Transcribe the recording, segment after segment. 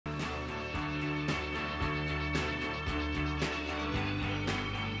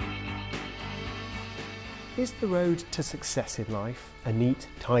Is the road to success in life a neat,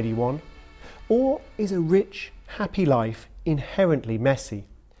 tidy one? Or is a rich, happy life inherently messy?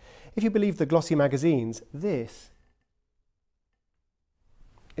 If you believe the glossy magazines, this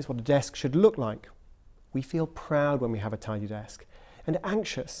is what a desk should look like. We feel proud when we have a tidy desk, and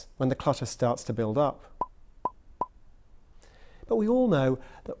anxious when the clutter starts to build up. But we all know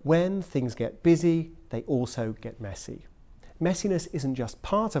that when things get busy, they also get messy. Messiness isn't just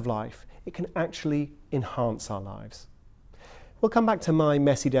part of life, it can actually enhance our lives. We'll come back to my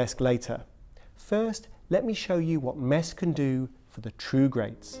messy desk later. First, let me show you what mess can do for the true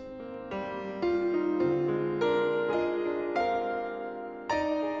greats.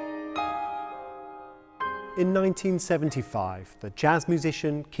 In 1975, the jazz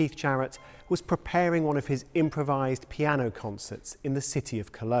musician Keith Jarrett was preparing one of his improvised piano concerts in the city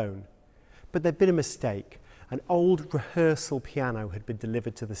of Cologne. But there'd been a mistake. An old rehearsal piano had been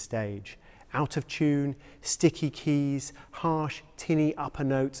delivered to the stage. Out of tune, sticky keys, harsh, tinny upper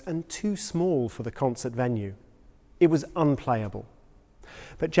notes, and too small for the concert venue. It was unplayable.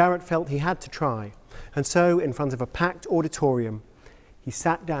 But Jarrett felt he had to try, and so, in front of a packed auditorium, he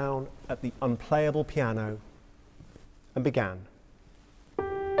sat down at the unplayable piano and began.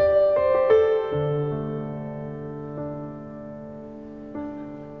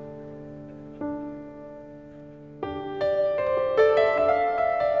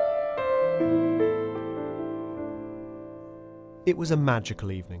 It was a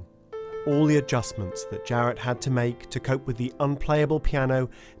magical evening. All the adjustments that Jarrett had to make to cope with the unplayable piano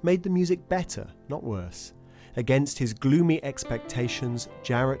made the music better, not worse. Against his gloomy expectations,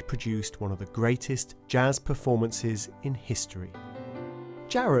 Jarrett produced one of the greatest jazz performances in history.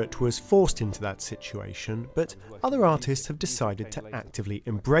 Jarrett was forced into that situation, but other artists have decided to actively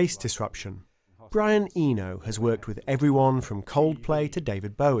embrace disruption. Brian Eno has worked with everyone from Coldplay to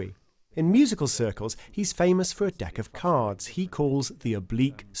David Bowie. In musical circles, he's famous for a deck of cards he calls the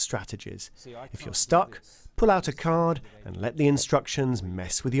oblique strategies. If you're stuck, pull out a card and let the instructions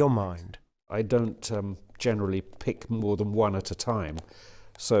mess with your mind. I don't generally pick more than one at a time,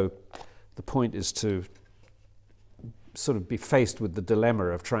 so the point is to sort of be faced with the dilemma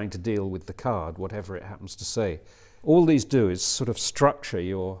of trying to deal with the card, whatever it happens to say. All these do is sort of structure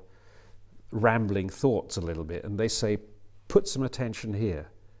your rambling thoughts a little bit, and they say, put some attention here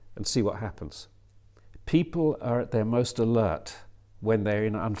and see what happens. People are at their most alert when they're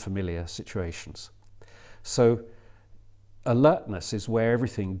in unfamiliar situations. So alertness is where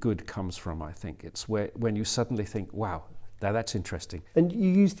everything good comes from, I think. It's when you suddenly think, wow, now that's interesting. And you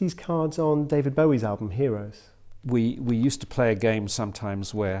used these cards on David Bowie's album, Heroes. We used to play a game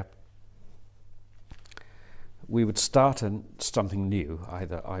sometimes where we would start something new,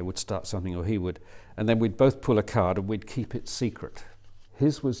 either I would start something or he would, and then we'd both pull a card and we'd keep it secret.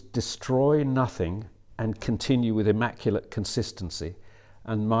 His was destroy nothing and continue with immaculate consistency,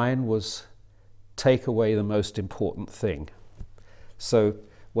 and mine was take away the most important thing. So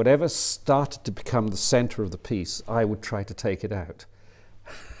whatever started to become the center of the piece, I would try to take it out.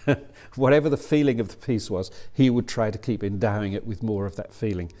 Whatever the feeling of the piece was, he would try to keep endowing it with more of that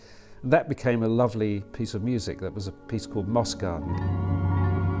feeling. And that became a lovely piece of music. That was a piece called Moss Garden.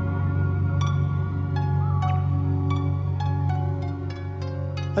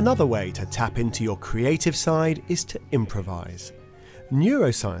 Another way to tap into your creative side is to improvise.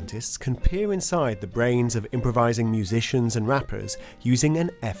 Neuroscientists can peer inside the brains of improvising musicians and rappers using an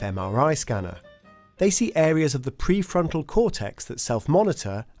fMRI scanner. They see areas of the prefrontal cortex that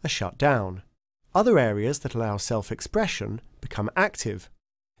self-monitor are shut down. Other areas that allow self-expression become active.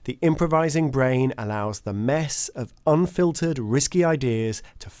 The improvising brain allows the mess of unfiltered, risky ideas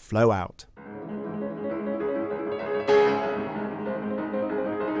to flow out.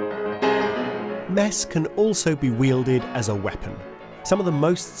 Mess can also be wielded as a weapon. Some of the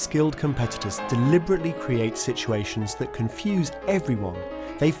most skilled competitors deliberately create situations that confuse everyone.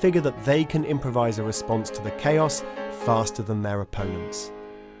 They figure that they can improvise a response to the chaos faster than their opponents.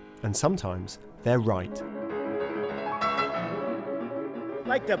 And sometimes they're right. I'd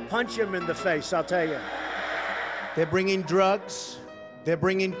like to punch him in the face, I'll tell you. They're bringing drugs, they're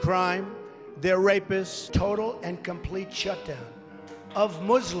bringing crime, they're rapists. Total and complete shutdown of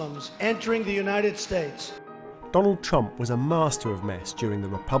Muslims entering the United States. Donald Trump was a master of mess during the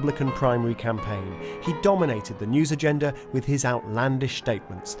Republican primary campaign. He dominated the news agenda with his outlandish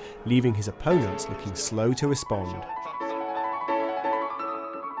statements, leaving his opponents looking slow to respond.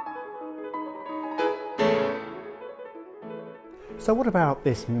 So what about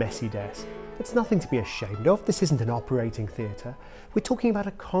this messy desk? It's nothing to be ashamed of. This isn't an operating theatre. We're talking about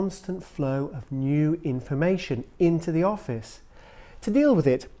a constant flow of new information into the office. To deal with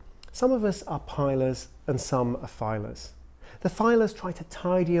it, Some of us are pilers and some are filers. The filers try to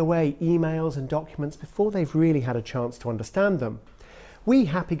tidy away emails and documents before they've really had a chance to understand them. We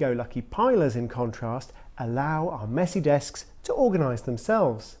happy-go-lucky pilers, in contrast, allow our messy desks to organise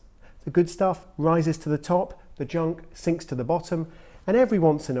themselves. The good stuff rises to the top, the junk sinks to the bottom, and every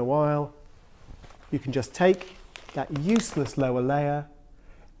once in a while you can just take that useless lower layer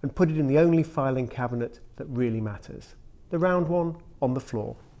and put it in the only filing cabinet that really matters, the round one on the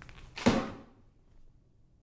floor.